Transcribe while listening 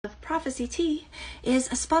Prophecy Tea is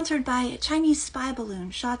sponsored by a Chinese spy balloon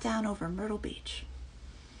shot down over Myrtle Beach.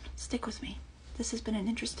 Stick with me. This has been an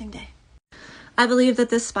interesting day. I believe that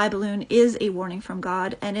this spy balloon is a warning from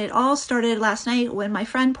God, and it all started last night when my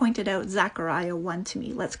friend pointed out Zechariah 1 to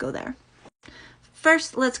me. Let's go there.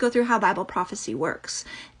 First, let's go through how Bible prophecy works.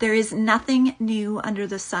 There is nothing new under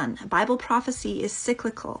the sun. Bible prophecy is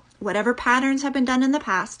cyclical. Whatever patterns have been done in the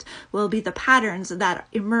past will be the patterns that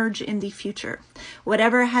emerge in the future.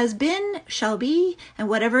 Whatever has been shall be, and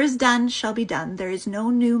whatever is done shall be done. There is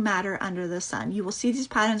no new matter under the sun. You will see these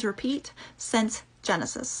patterns repeat since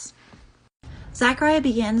Genesis. Zechariah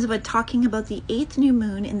begins by talking about the 8th new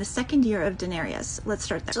moon in the 2nd year of Denarius. Let's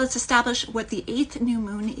start there. So let's establish what the 8th new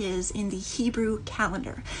moon is in the Hebrew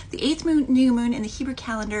calendar. The 8th new moon in the Hebrew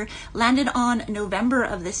calendar landed on November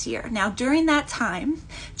of this year. Now, during that time,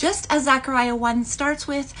 just as Zechariah 1 starts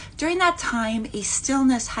with, during that time, a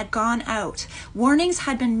stillness had gone out. Warnings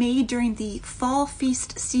had been made during the fall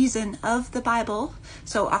feast season of the Bible.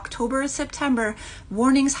 So October and September,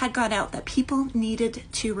 warnings had gone out that people needed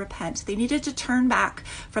to repent. They needed to turn back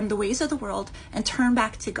from the ways of the world and turn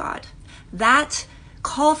back to God. That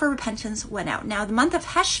call for repentance went out. Now, the month of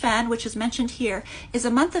Heshvan, which is mentioned here, is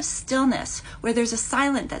a month of stillness where there's a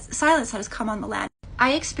silence that has come on the land.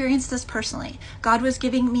 I experienced this personally. God was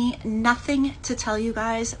giving me nothing to tell you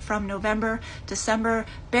guys from November, December,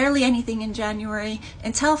 barely anything in January,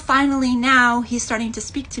 until finally now he's starting to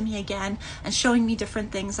speak to me again and showing me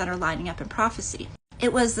different things that are lining up in prophecy.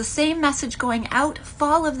 It was the same message going out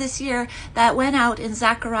fall of this year that went out in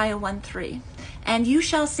Zechariah 1:3. And you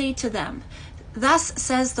shall say to them, thus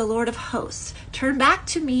says the Lord of hosts, turn back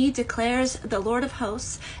to me, declares the Lord of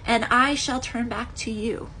hosts, and I shall turn back to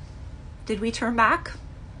you. Did we turn back?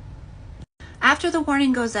 After the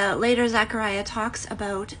warning goes out, later Zechariah talks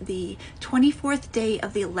about the 24th day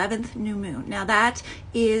of the 11th new moon. Now that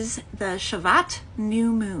is the Shavat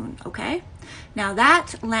new moon, okay? Now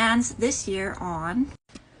that lands this year on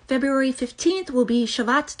February 15th will be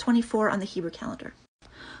Shavat 24 on the Hebrew calendar.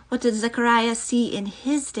 What did Zechariah see in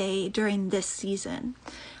his day during this season?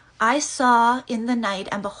 I saw in the night,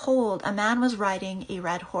 and behold, a man was riding a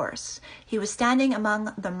red horse. He was standing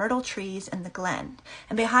among the myrtle trees in the glen,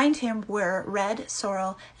 and behind him were red,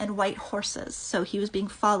 sorrel, and white horses. So he was being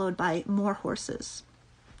followed by more horses.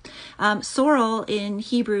 Sorrel in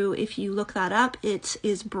Hebrew, if you look that up, it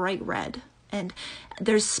is bright red, and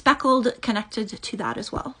there's speckled connected to that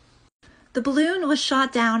as well. The balloon was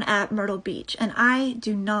shot down at Myrtle Beach, and I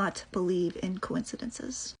do not believe in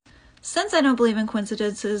coincidences. Since I don't believe in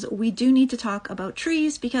coincidences, we do need to talk about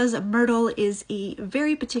trees because myrtle is a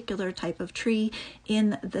very particular type of tree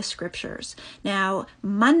in the scriptures. Now,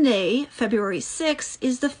 Monday, February 6th,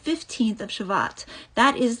 is the 15th of Shavat.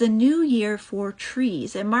 That is the new year for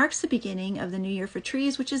trees. It marks the beginning of the new year for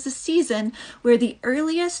trees, which is the season where the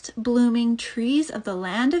earliest blooming trees of the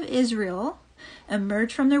land of Israel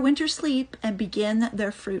emerge from their winter sleep and begin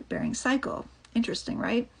their fruit-bearing cycle. Interesting,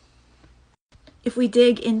 right? If we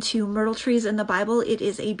dig into myrtle trees in the Bible, it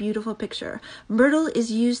is a beautiful picture. Myrtle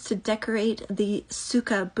is used to decorate the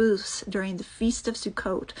Sukkah booths during the Feast of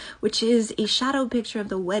Sukkot, which is a shadow picture of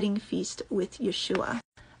the wedding feast with Yeshua.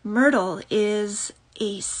 Myrtle is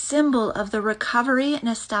a symbol of the recovery and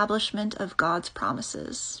establishment of God's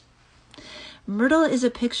promises. Myrtle is a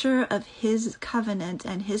picture of his covenant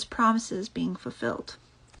and his promises being fulfilled.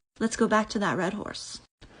 Let's go back to that red horse.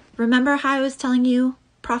 Remember how I was telling you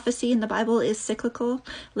prophecy in the Bible is cyclical?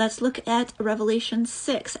 Let's look at Revelation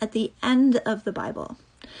 6 at the end of the Bible.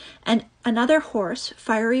 And another horse,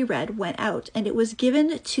 fiery red, went out, and it was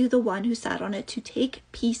given to the one who sat on it to take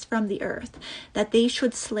peace from the earth, that they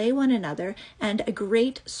should slay one another, and a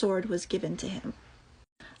great sword was given to him.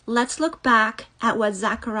 Let's look back at what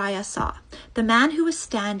Zechariah saw. The man who was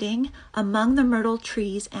standing among the myrtle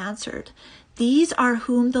trees answered, these are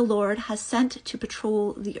whom the Lord has sent to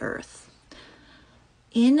patrol the earth.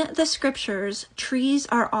 In the scriptures, trees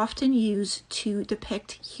are often used to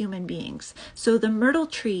depict human beings. So the myrtle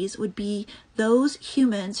trees would be those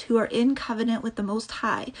humans who are in covenant with the Most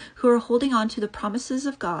High, who are holding on to the promises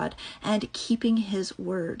of God and keeping his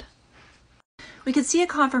word. We could see a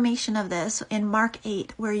confirmation of this in Mark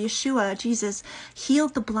 8, where Yeshua, Jesus,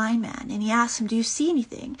 healed the blind man, and he asked him, do you see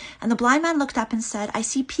anything? And the blind man looked up and said, I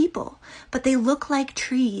see people, but they look like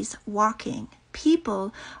trees walking.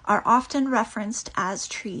 People are often referenced as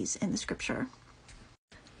trees in the scripture.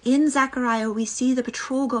 In Zechariah, we see the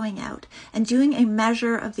patrol going out and doing a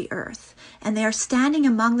measure of the earth, and they are standing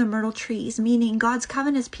among the myrtle trees, meaning God's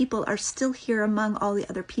covenant people are still here among all the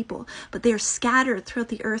other people, but they are scattered throughout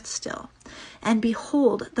the earth still. And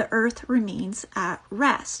behold, the earth remains at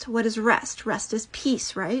rest. What is rest? Rest is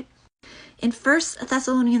peace, right? In 1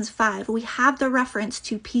 Thessalonians 5, we have the reference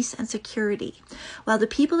to peace and security. While the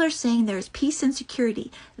people are saying there is peace and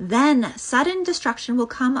security, then sudden destruction will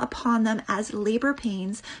come upon them as labor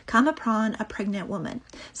pains come upon a pregnant woman.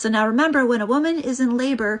 So now remember, when a woman is in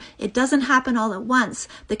labor, it doesn't happen all at once.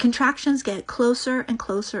 The contractions get closer and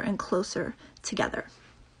closer and closer together.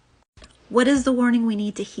 What is the warning we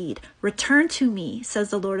need to heed? Return to me,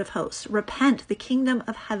 says the Lord of hosts. Repent, the kingdom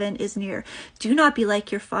of heaven is near. Do not be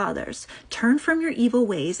like your fathers. Turn from your evil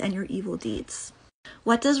ways and your evil deeds.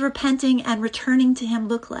 What does repenting and returning to him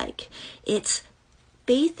look like? It's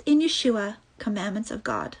faith in Yeshua, commandments of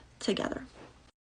God together.